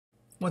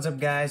What's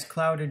up guys,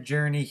 Clouded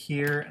Journey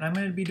here, and I'm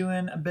going to be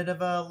doing a bit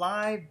of a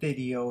live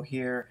video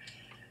here.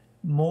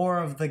 More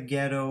of the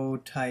ghetto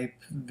type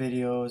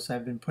videos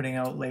I've been putting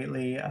out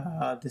lately.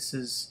 This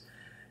is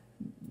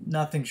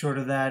nothing short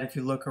of that. If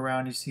you look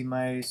around, you see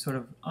my sort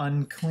of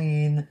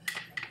unclean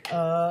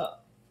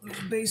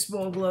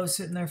baseball glove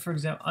sitting there, for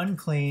example.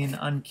 Unclean,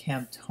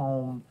 unkempt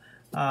home.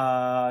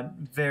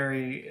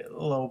 Very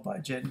low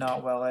budget,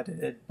 not well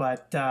edited,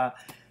 but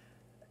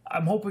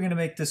I'm hoping to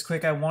make this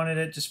quick. I wanted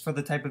it just for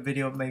the type of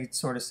video. It made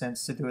sort of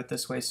sense to do it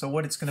this way. So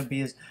what it's going to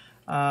be is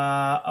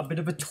a bit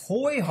of a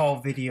toy haul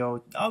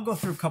video. I'll go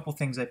through a couple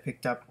things I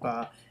picked up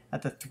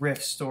at the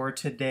thrift store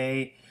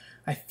today.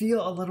 I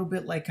feel a little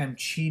bit like I'm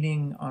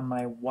cheating on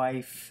my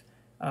wife.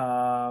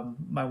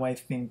 My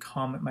wife being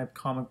my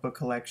comic book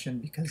collection,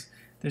 because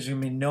there's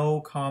going to be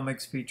no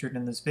comics featured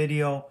in this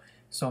video.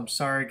 So I'm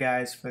sorry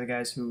guys, for the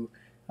guys who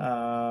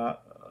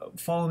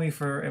follow me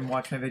and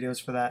watch my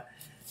videos for that.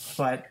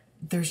 But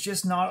there's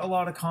just not a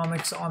lot of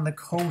comics on the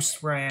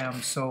coast where I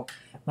am, so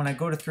when I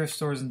go to thrift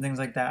stores and things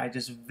like that, I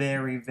just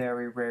very,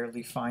 very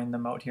rarely find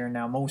them out here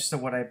now. Most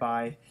of what I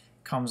buy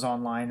comes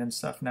online and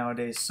stuff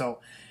nowadays,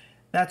 so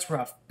that's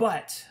rough.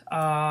 But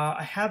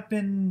I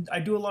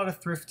do a lot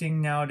of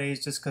thrifting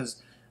nowadays just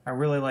because I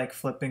really like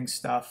flipping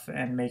stuff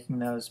and making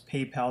those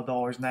PayPal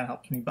dollars, and that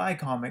helps me buy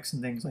comics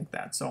and things like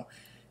that. So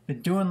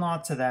been doing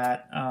lots of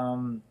that,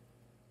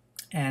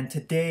 and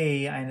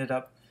today I ended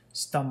up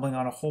stumbling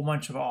on a whole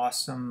bunch of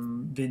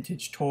awesome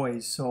vintage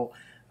toys. So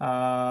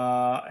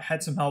I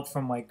had some help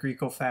from like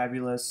Greco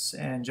Fabulous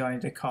and Johnny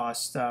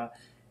DeCosta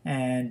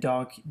and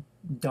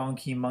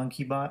Dr.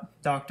 Monkey Bot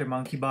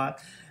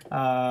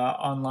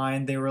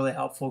online. They were really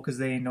helpful because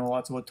they know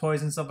lots about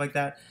toys and stuff like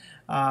that.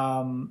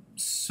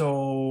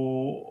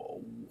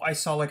 So I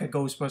saw like a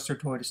Ghostbuster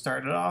toy to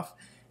start it off,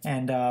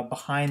 and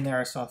behind there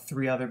I saw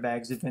 3 other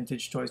bags of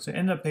vintage toys, so I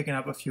ended up picking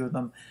up a few of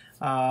them.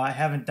 I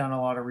haven't done a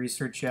lot of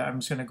research yet. I'm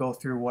just going to go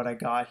through what I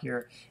got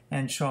here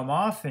and show them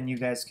off, and you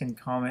guys can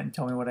comment and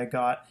tell me what I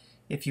got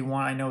if you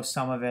want. I know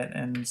some of it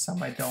and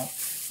some I don't.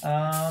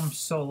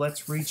 So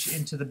let's reach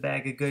into the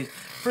bag of goodies.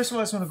 First of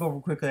all, I just want to go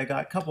over quickly. I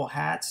got a couple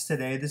hats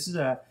today. This is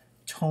a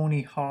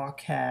Tony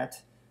Hawk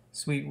hat,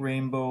 sweet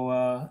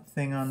rainbow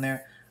thing on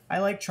there. I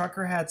like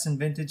trucker hats and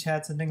vintage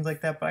hats and things like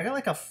that, but I got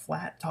like a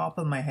flat top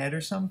of my head or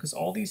something, because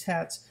all these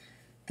hats,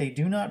 they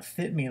do not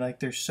fit me. Like,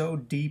 they're so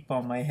deep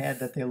on my head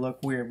that they look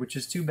weird, which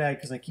is too bad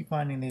because I keep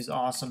finding these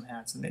awesome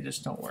hats and they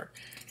just don't work.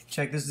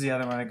 Check, this is the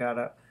other one I got.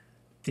 I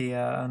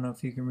don't know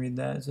if you can read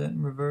that. Is it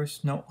in reverse?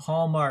 No,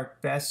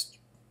 Hallmark, best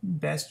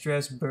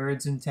dressed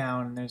birds in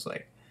town, and there's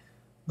like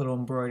little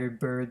embroidered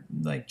bird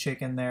like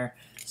chicken there.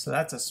 So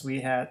that's a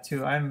sweet hat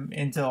too. I'm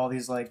into all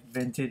these like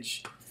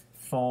vintage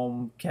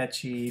foam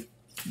catchy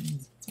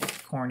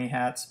corny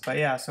hats, but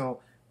yeah,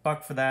 so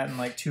 $1 for that and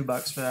like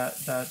 $2 for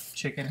that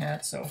chicken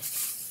hat. So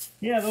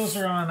yeah, those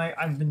are on.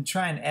 I've been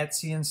trying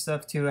Etsy and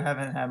stuff too. I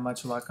haven't had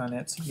much luck on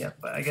Etsy yet,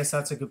 but I guess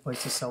that's a good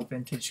place to sell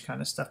vintage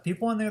kind of stuff.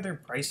 People on there, their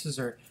prices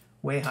are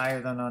way higher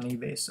than on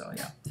eBay, so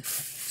yeah.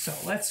 So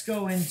let's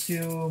go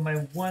into my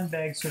one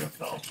bag sort of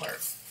fell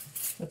apart.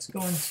 Let's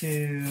go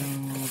into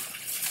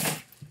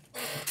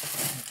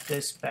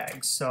this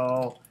bag.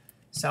 So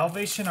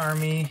Salvation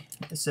Army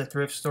is a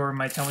thrift store.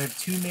 My town, we have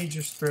 2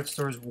 major thrift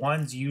stores.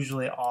 One's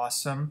usually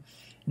awesome,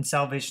 and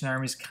Salvation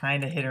Army is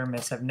kind of hit or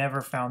miss. I've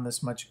never found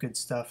this much good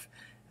stuff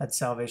at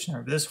Salvation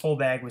Army. This whole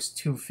bag was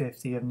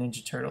 $2.50 of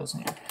Ninja Turtles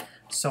in here.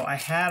 So I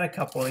had a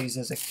couple of these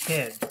as a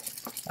kid.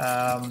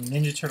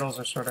 Ninja Turtles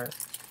are sort of,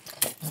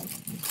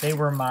 they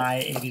were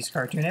my 80s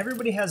cartoon.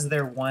 Everybody has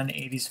their one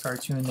 80s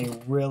cartoon they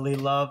really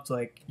loved.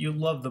 Like, you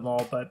love them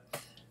all, but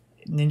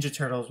Ninja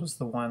Turtles was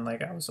the one,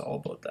 like, I was all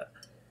about that.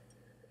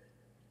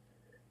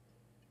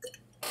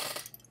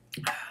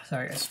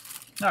 Sorry guys.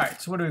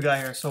 Alright, so what do we got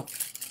here? So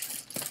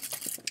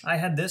I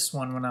had this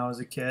one when I was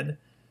a kid.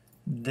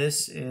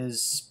 This is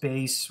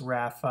Space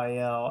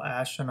Raphael,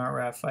 Astronaut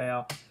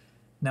Raphael.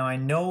 Now I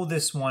know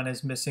this one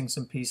is missing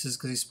some pieces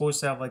because he's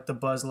supposed to have like the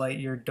Buzz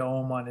Lightyear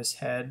dome on his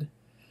head.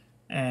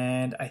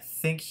 And I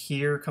think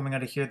here, coming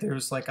out of here, there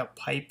was like a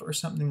pipe or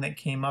something that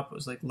came up. It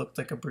was like, looked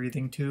like a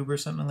breathing tube or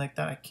something like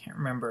that. I can't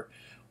remember.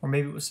 Or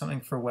maybe it was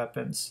something for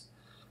weapons.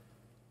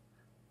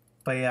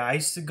 But yeah, we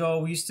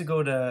used to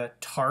go to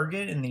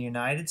Target in the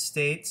United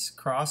States,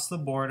 cross the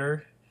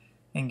border,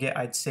 and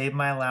I'd save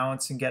my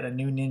allowance and get a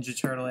new Ninja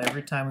Turtle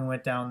every time we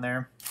went down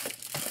there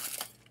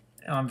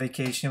on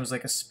vacation. It was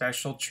like a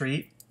special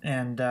treat,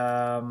 and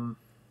I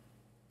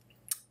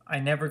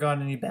never got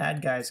any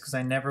bad guys because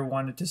I never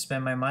wanted to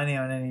spend my money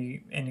on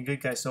any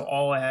good guys. So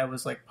all I had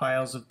was like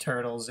piles of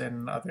turtles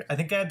and other. I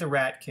think I had the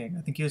Rat King.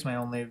 I think he was my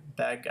only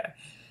bad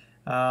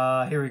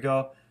guy. Here we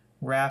go.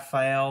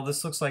 Raphael.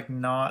 This looks like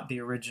not the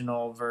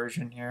original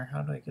version here.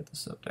 How do I get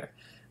this up there?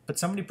 But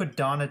somebody put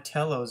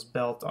Donatello's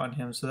belt on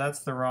him, so that's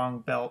the wrong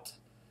belt.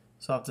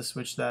 So I'll have to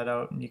switch that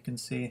out, and you can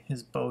see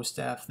his bow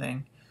staff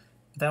thing.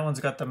 But that one's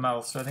got the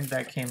mouth, so I think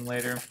that came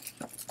later.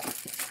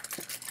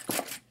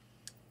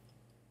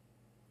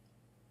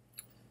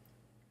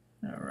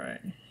 Alright,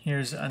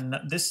 Here's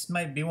this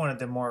might be one of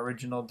the more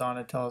original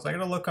Donatellos. I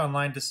gotta look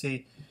online to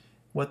see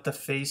what the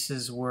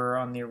faces were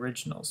on the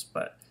originals,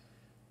 but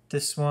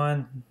this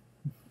one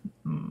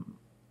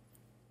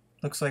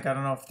looks like, I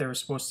don't know if there was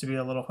supposed to be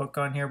a little hook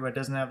on here, but it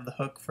doesn't have the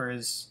hook for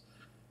his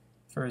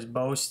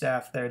bow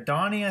staff there.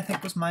 Donnie, I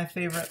think, was my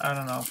favorite. I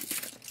don't know.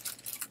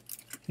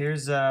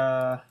 Here's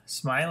a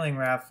smiling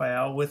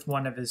Raphael with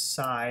one of his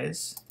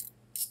size.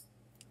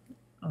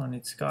 Oh, and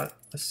it's got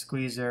a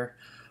squeezer.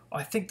 Oh,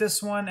 I think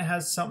this one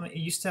has something. It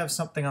used to have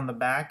something on the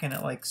back, and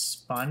it like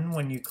spun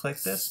when you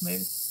click this.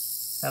 Maybe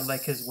had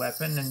like his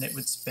weapon, and it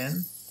would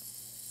spin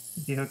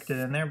if you hooked it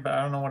in there. But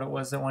I don't know what it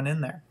was that went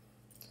in there.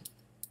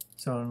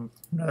 So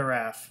another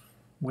Raph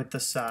with the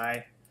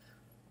Psy.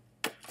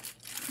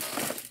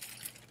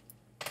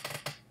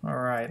 All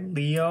right,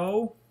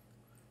 Leo.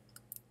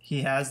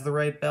 He has the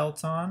right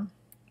belt on.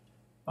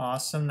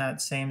 Awesome,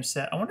 that same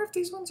set. I wonder if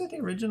these ones are the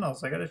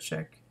originals. I gotta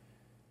check.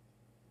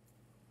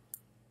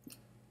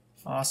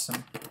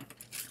 Awesome.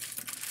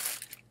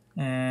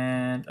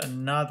 And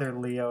another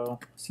Leo.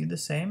 Is he the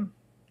same?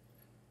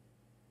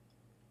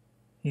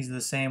 He's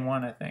the same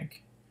one, I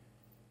think.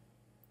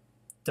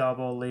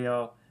 Double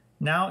Leo.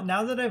 Now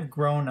that I've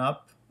grown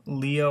up,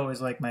 Leo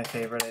is like my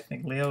favorite, I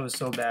think. Leo is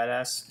so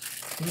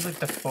badass. He was like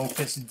the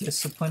focused,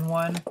 disciplined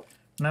one.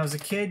 When I was a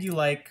kid, you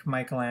like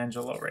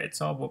Michelangelo, right?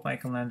 It's all about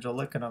Michelangelo.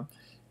 Look at him.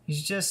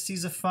 He's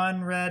a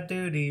fun, rad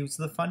dude. He was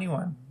the funny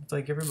one. It's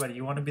like everybody.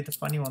 You want to be the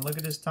funny one. Look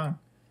at his tongue.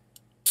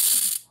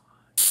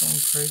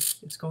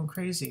 It's going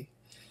crazy.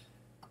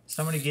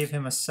 Somebody gave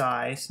him a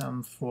Psy,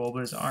 some fool,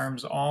 but his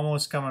arm's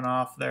almost coming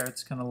off there.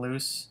 It's kind of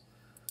loose.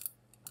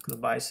 Look at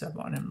the bicep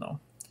on him, though.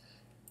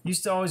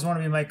 Used to always want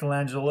to be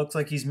Michelangelo. Looks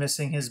like he's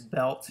missing his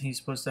belt. He's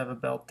supposed to have a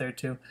belt there,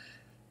 too.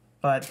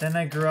 But then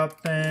I grew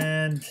up,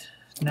 and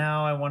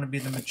now I want to be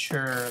the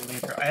mature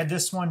leader. I had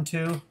this one,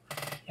 too.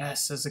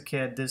 Yes, as a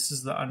kid. This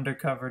is the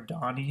Undercover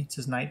Donnie. It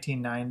says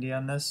 1990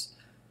 on this.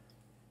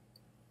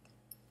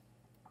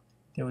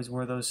 They always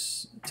wore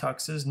those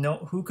tuxes.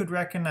 No, who could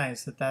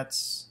recognize that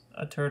that's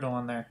a turtle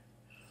on there?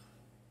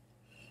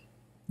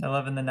 I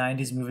love in the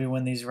 90s movie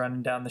when he's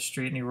running down the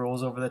street and he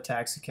rolls over the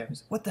taxi cab.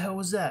 He's like, what the hell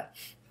was that?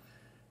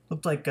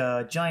 Looked like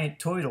a giant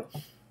turtle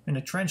in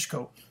a trench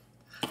coat.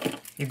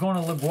 You're going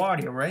to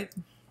LaGuardia, right?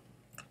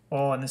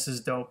 Oh, and this is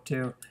dope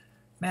too.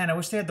 Man, I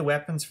wish they had the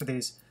weapons for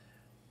these.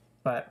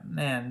 But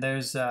man,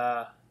 there's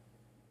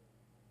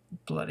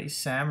bloody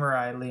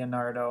samurai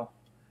Leonardo.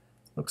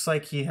 Looks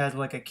like he had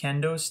like a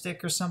kendo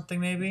stick or something,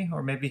 maybe.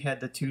 Or maybe he had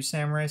the two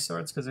samurai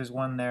swords, because there's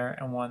one there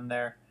and one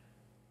there.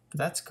 But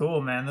that's cool,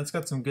 man. That's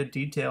got some good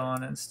detail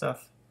on it and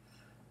stuff.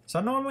 So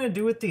I don't know what I'm going to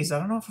do with these. I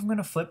don't know if I'm going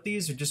to flip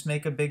these or just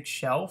make a big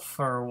shelf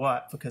or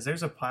what, because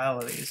there's a pile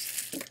of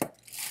these.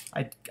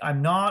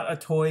 I'm not a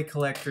toy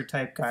collector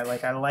type guy.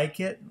 Like, I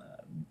like it,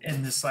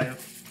 and this, I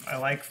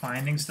like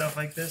finding stuff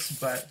like this,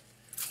 but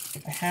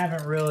I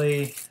haven't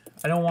really...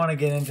 I don't want to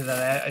get into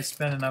that. I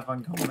spend enough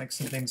on comics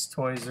and things.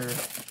 Toys are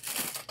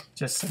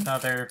just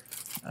another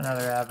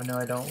avenue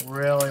I don't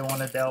really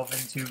want to delve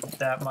into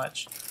that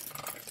much.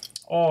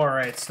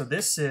 Alright, so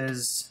this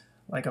is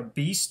like a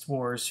Beast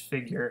Wars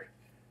figure.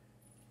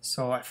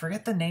 So I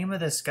forget the name of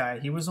this guy.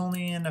 He was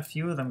only in a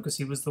few of them because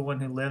he was the one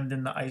who lived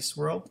in the ice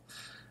world.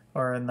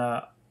 Or in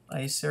the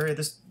ice area.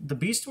 The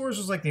Beast Wars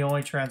was like the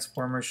only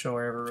Transformers show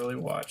I ever really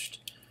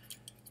watched.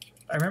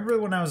 I remember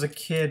when I was a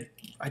kid,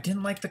 I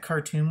didn't like the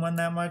cartoon one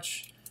that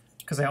much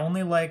because I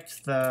only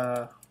liked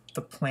the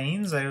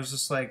planes. I was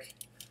just like,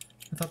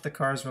 I thought the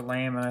cars were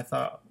lame, and I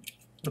thought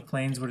the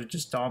planes would have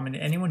just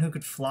dominated. Anyone who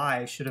could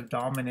fly should have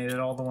dominated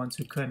all the ones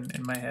who couldn't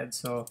in my head,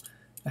 so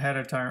I had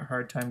a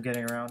hard time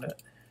getting around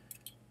it.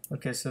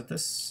 Okay, so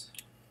this...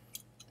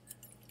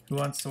 Who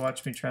wants to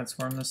watch me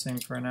transform this thing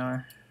for an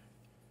hour?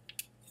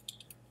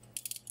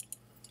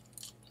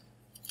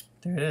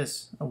 There it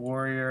is, a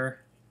warrior...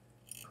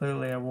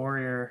 Clearly a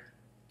warrior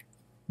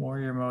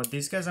mode.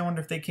 These guys, I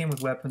wonder if they came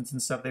with weapons and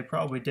stuff. They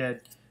probably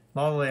did. A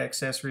lot of the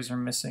accessories are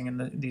missing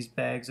in these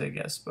bags, I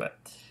guess. But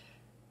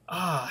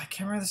I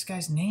can't remember this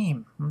guy's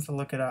name. I'm gonna have to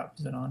look it up.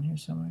 Is it on here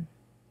somewhere?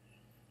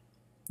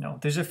 No,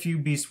 there's a few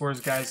Beast Wars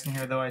guys in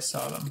here, though. I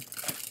saw them.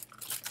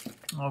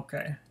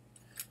 Okay.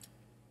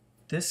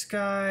 This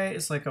guy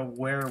is like a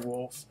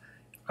werewolf.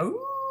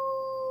 Ooh,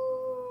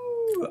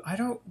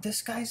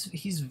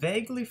 he's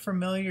vaguely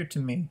familiar to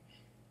me.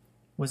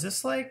 Was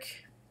this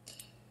like...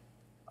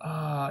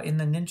 in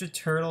the Ninja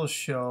Turtles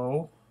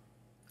show,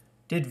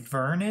 did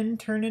Vernon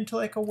turn into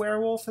like a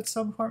werewolf at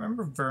some point?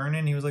 Remember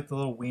Vernon? He was like the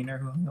little wiener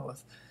who hung out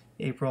with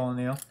April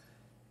O'Neil.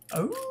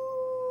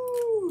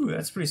 Oh,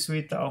 that's pretty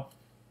sweet though.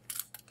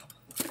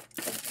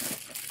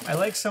 I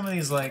like some of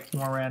these like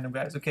more random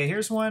guys. Okay,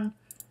 here's one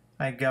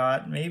I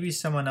got. Maybe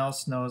someone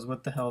else knows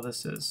what the hell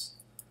this is.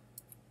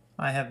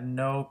 I have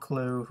no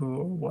clue who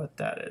or what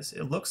that is.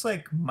 It looks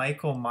like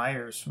Michael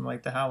Myers from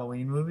like the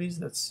Halloween movies.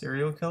 That's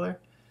serial killer.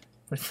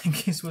 But I think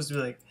he's supposed to be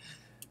like,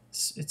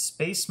 it's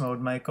Space Mode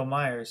Michael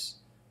Myers.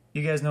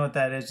 You guys know what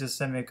that is, just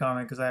send me a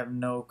comment because I have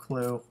no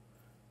clue.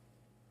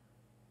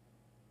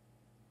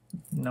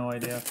 No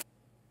idea.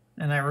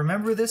 And I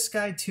remember this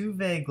guy too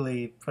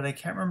vaguely, but I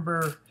can't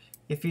remember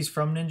if he's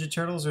from Ninja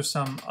Turtles or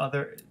some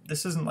other.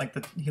 This isn't like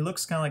the. He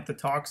looks kind of like the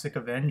Toxic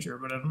Avenger,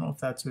 but I don't know if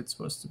that's who it's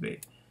supposed to be.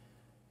 It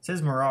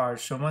says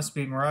Mirage, so it must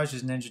be Mirage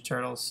is Ninja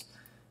Turtles,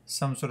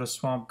 some sort of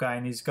swamp guy,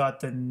 and he's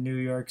got the New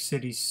York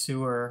City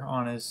sewer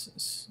on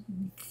his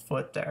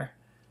foot there.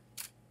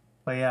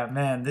 But yeah,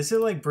 man, this is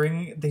like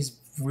bringing these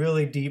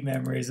really deep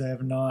memories I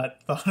have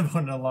not thought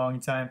about in a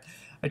long time.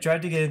 I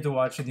tried to get into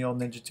watching the old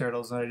Ninja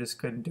Turtles and I just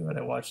couldn't do it.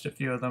 I watched a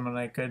few of them and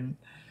I couldn't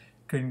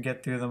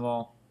get through them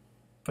all.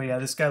 But yeah,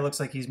 this guy looks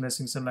like he's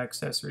missing some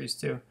accessories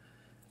too.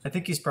 I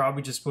think he's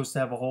probably just supposed to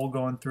have a hole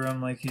going through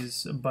him like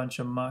he's a bunch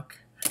of muck.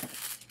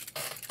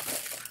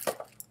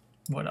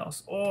 What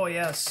else? Oh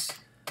yes,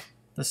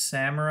 the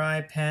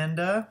Samurai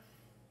Panda.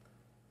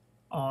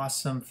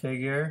 Awesome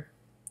figure.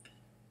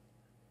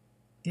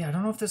 Yeah, I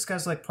don't know if this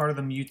guy's like part of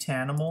the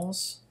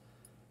Mutanimals.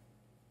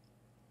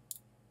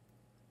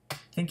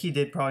 I think he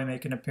did probably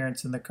make an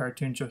appearance in the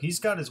cartoon show. He's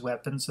got his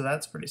weapon, so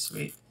that's pretty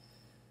sweet.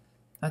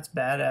 That's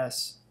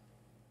badass.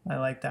 I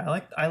like that.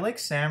 I like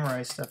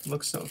samurai stuff. It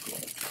looks so cool.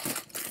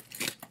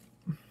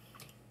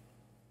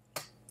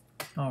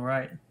 All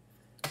right.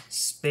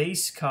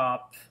 Space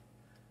Cop.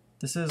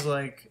 This is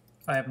like,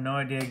 I have no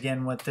idea again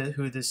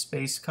who this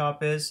Space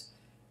Cop is.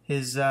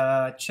 His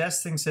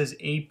chest thing says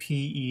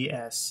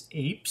APES.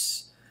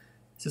 Apes?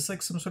 Is this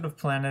like some sort of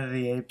Planet of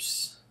the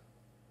Apes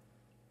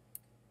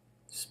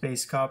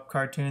Space Cop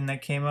cartoon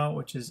that came out,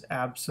 which is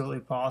absolutely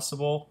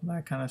possible.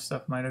 That kind of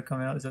stuff might have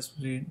come out. Is that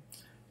supposed to be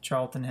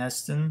Charlton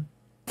Heston?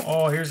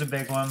 Oh, here's a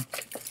big one.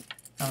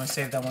 I'm going to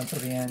save that one till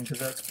the end because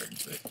that's pretty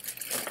sweet.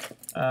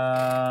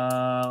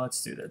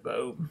 Let's do that.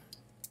 Boom.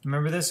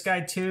 Remember this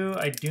guy too?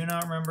 I do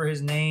not remember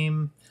his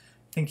name.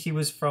 I think he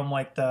was from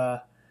like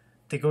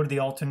they go to the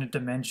alternate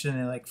dimension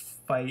and they like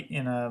fight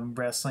in a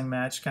wrestling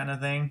match kind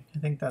of thing. I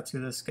think that's who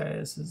this guy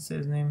is. Is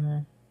his name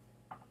here?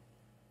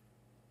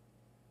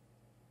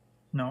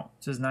 No,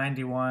 it says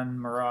 91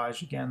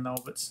 Mirage again though,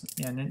 but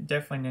yeah,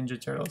 definitely Ninja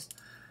Turtles.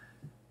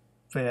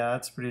 But yeah,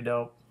 that's pretty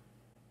dope.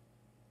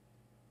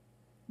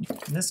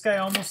 And this guy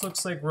almost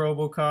looks like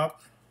RoboCop,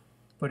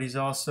 but he's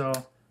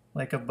also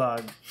like a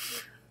bug.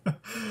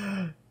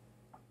 I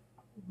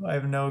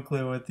have no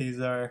clue what these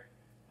are.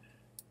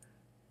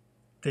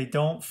 They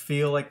don't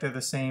feel like they're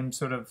the same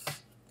sort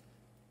of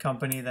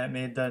company that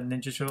made the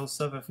Ninja Turtles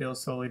stuff. It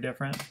feels totally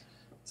different.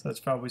 So it's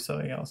probably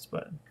something else.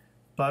 But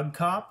Bug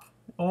Cop?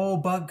 Oh,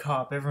 Bug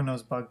Cop. Everyone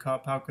knows Bug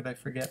Cop. How could I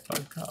forget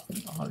Bug Cop?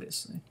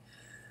 Obviously.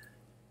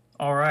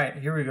 All right,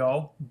 here we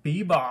go.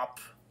 Bebop.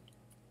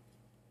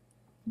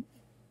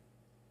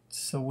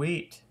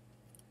 Sweet.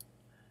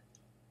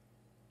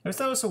 I just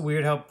thought it was so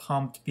weird how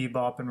pumped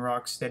Bebop and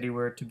Rocksteady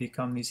were to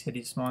become these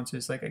hideous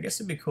monsters. Like, I guess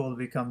it'd be cool to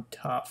become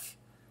tough.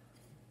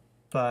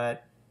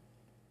 But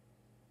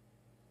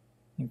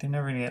I think they're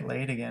never going to get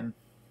laid again.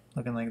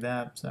 Looking like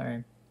that.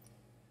 Sorry.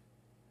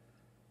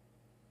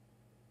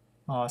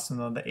 Awesome,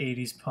 though. The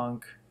 80s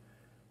punk.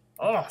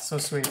 Oh, so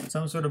sweet.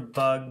 Some sort of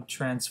bug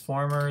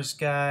Transformers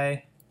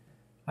guy.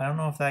 I don't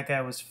know if that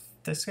guy was...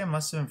 This guy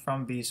must have been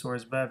from Beast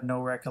Wars, but I have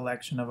no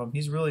recollection of him.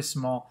 He's really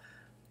small.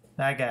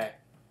 That guy.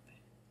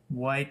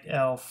 White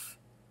elf.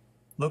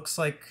 Looks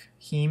like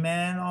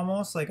He-Man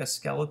almost, like a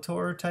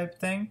Skeletor type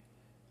thing.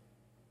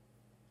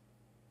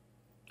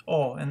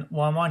 Oh, and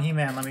while I'm on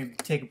He-Man, let me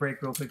take a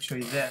break real quick, show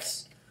you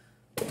this.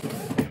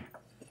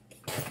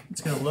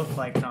 It's going to look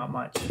like not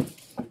much.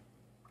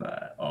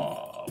 But,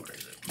 oh, where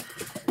is it?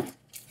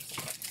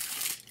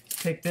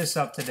 Picked this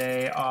up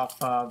today off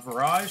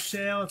Virage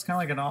sale. It's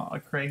kind of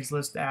like a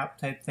Craigslist app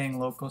type thing,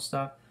 local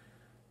stuff.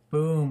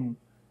 Boom.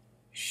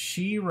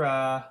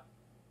 She-Ra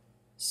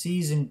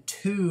Season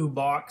 2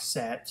 box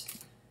set,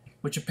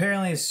 which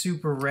apparently is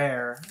super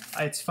rare.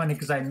 It's funny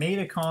because I made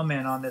a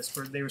comment on this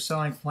where they were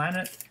selling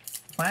Planet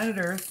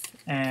Earth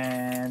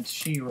and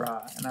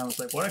She-Ra, and I was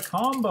like, what a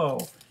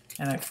combo!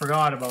 And I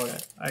forgot about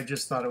it. I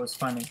just thought it was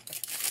funny.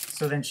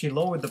 So then she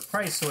lowered the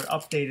price, so it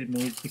updated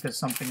me because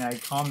something I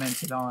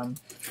commented on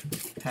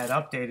had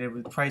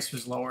updated, the price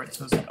was lowered.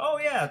 So I was like, oh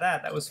yeah,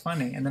 that was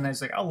funny. And then I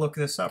was like, I'll look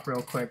this up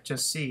real quick,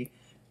 just see.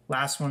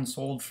 Last one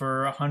sold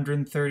for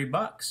 130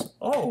 bucks.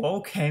 Oh,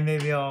 okay,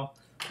 maybe I'll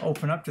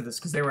open up to this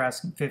because they were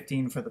asking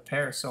 15 for the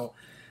pair. So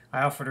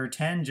I offered her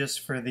 10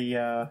 just for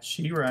the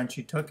She-Ra, and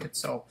she took it.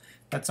 So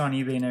that's on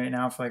eBay right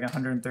now for like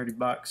 130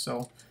 bucks.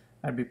 So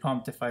I'd be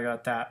pumped if I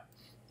got that.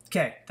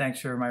 Okay,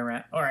 thanks for my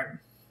rant. All right.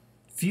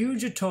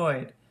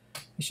 Fugitoid.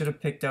 I should have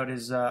picked out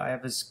his, I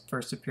have his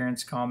first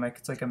appearance comic.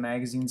 It's like a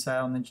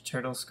magazine-style Ninja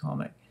Turtles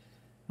comic.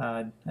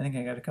 I think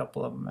I got a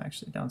couple of them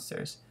actually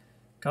downstairs.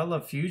 Gotta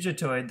love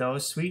Fugitoid though.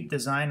 Sweet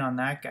design on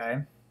that guy.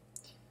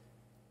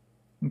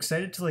 I'm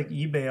excited to like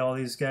eBay all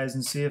these guys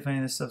and see if any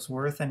of this stuff's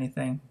worth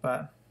anything.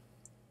 But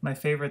my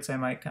favorites I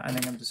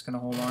think I'm just gonna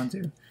hold on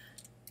to.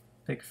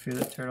 Pick a few of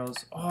the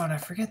turtles. Oh, and I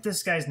forget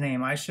this guy's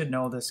name. I should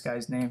know this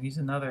guy's name. He's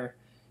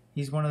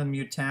one of the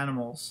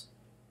Mutanimals.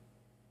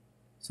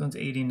 This one's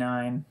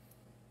 89.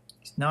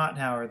 He's not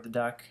Howard the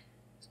Duck.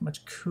 He's a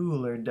much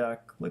cooler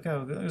duck. Look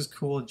at his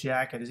cool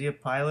jacket. Is he a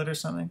pilot or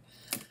something?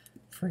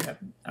 forget.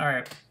 All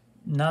right.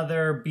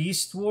 Another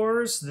Beast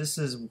Wars. This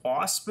is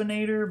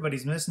Waspinator, but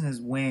he's missing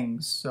his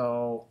wings,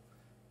 so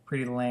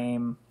pretty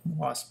lame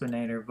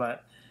Waspinator,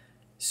 but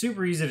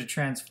super easy to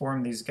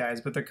transform these guys,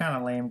 but they're kind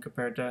of lame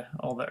compared to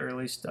all the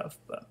early stuff,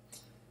 but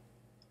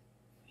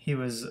he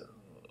was a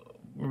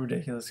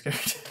ridiculous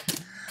character.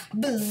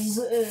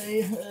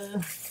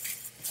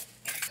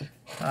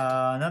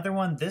 Another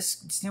one.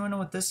 Does anyone know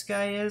what this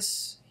guy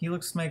is? He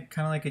looks like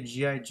kind of like a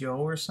G.I. Joe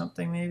or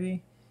something,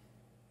 maybe.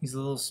 He's a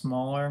little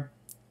smaller.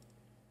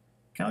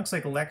 Kind of looks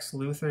like Lex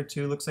Luthor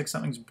too. Looks like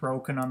something's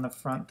broken on the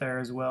front there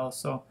as well.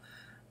 So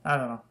I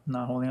don't know. I'm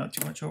not holding out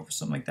too much over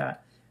something like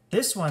that.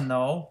 This one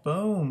though,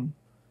 boom.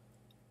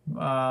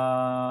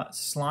 Slimer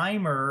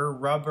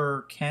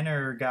Rubber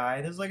Kenner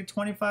guy. This is like a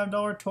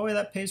 $25 toy.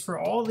 That pays for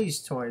all these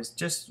toys.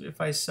 Just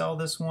if I sell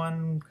this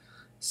one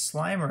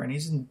Slimer,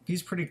 and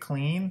he's pretty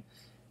clean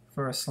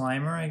for a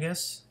Slimer, I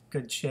guess.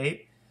 Good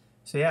shape.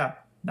 So yeah,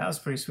 that was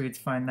pretty sweet to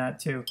find that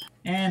too.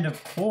 And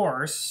of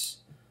course,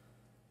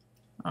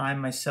 I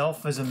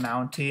myself as a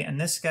Mountie,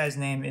 and this guy's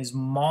name is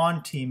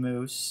Monty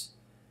Moose,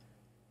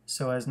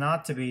 so as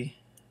not to be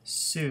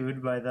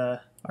sued by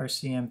the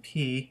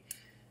RCMP.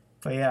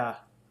 But yeah,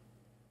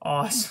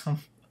 awesome.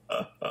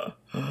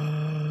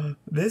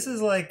 This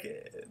is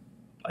like,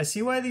 I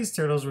see why these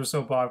turtles were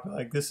so popular.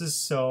 Like, this is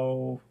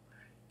so,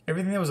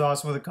 everything that was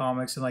awesome with the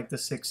comics in like the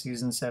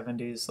 60s and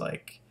 70s,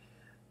 like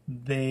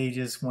they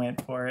just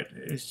went for it.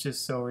 It's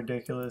just so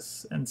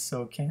ridiculous and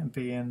so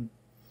campy and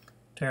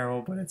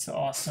terrible, but it's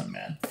awesome,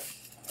 man.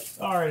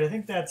 Alright, I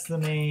think that's the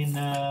main,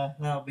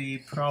 that'll be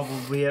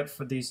probably it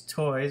for these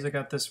toys. I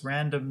got this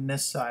random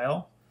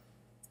missile.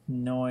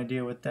 No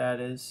idea what that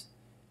is.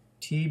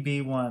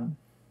 TB1.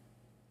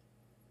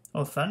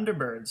 Oh,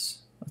 Thunderbirds.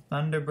 A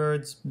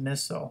Thunderbirds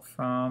missile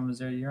from, is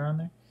there a year on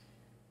there?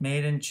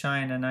 Made in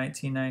China,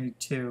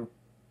 1992.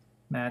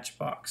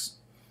 Matchbox.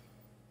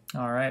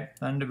 Alright,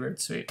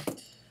 Thunderbird, sweet.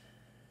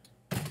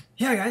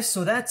 Yeah, guys,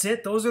 so that's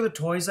it. Those are the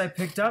toys I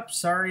picked up.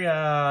 Sorry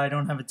I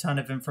don't have a ton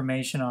of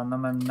information on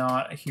them. I'm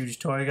not a huge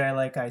toy guy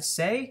like I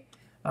say.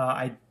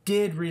 I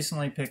did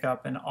recently pick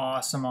up an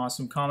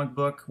awesome comic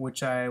book,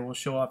 which I will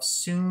show off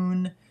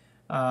soon.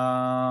 But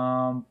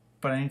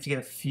I need to get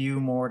a few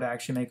more to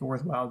actually make it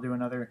worthwhile to do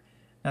another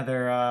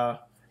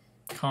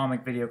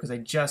comic video, because I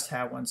just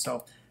had one.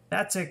 So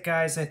that's it,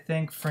 guys, I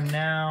think, for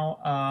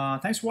now.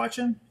 Thanks for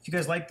watching. If you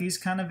guys like these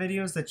kind of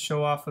videos that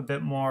show off a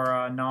bit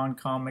more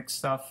non-comic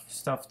stuff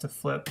to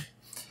flip,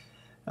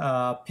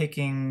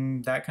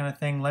 picking, that kind of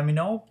thing, let me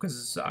know,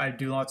 because I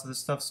do lots of this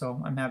stuff,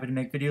 so I'm happy to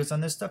make videos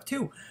on this stuff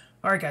too.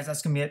 Alright, guys,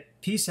 that's going to be it.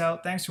 Peace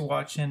out. Thanks for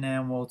watching,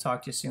 and we'll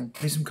talk to you soon.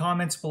 Leave some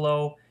comments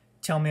below.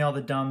 Tell me all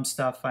the dumb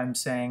stuff I'm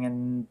saying,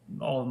 and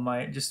all of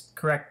my, just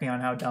correct me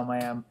on how dumb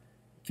I am.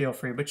 Feel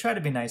free, but try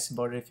to be nice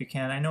about it if you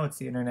can. I know it's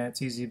the internet.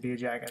 It's easy to be a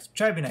jackass.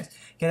 Try to be nice.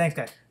 Okay, thanks,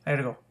 guys. I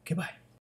gotta go. Okay, bye.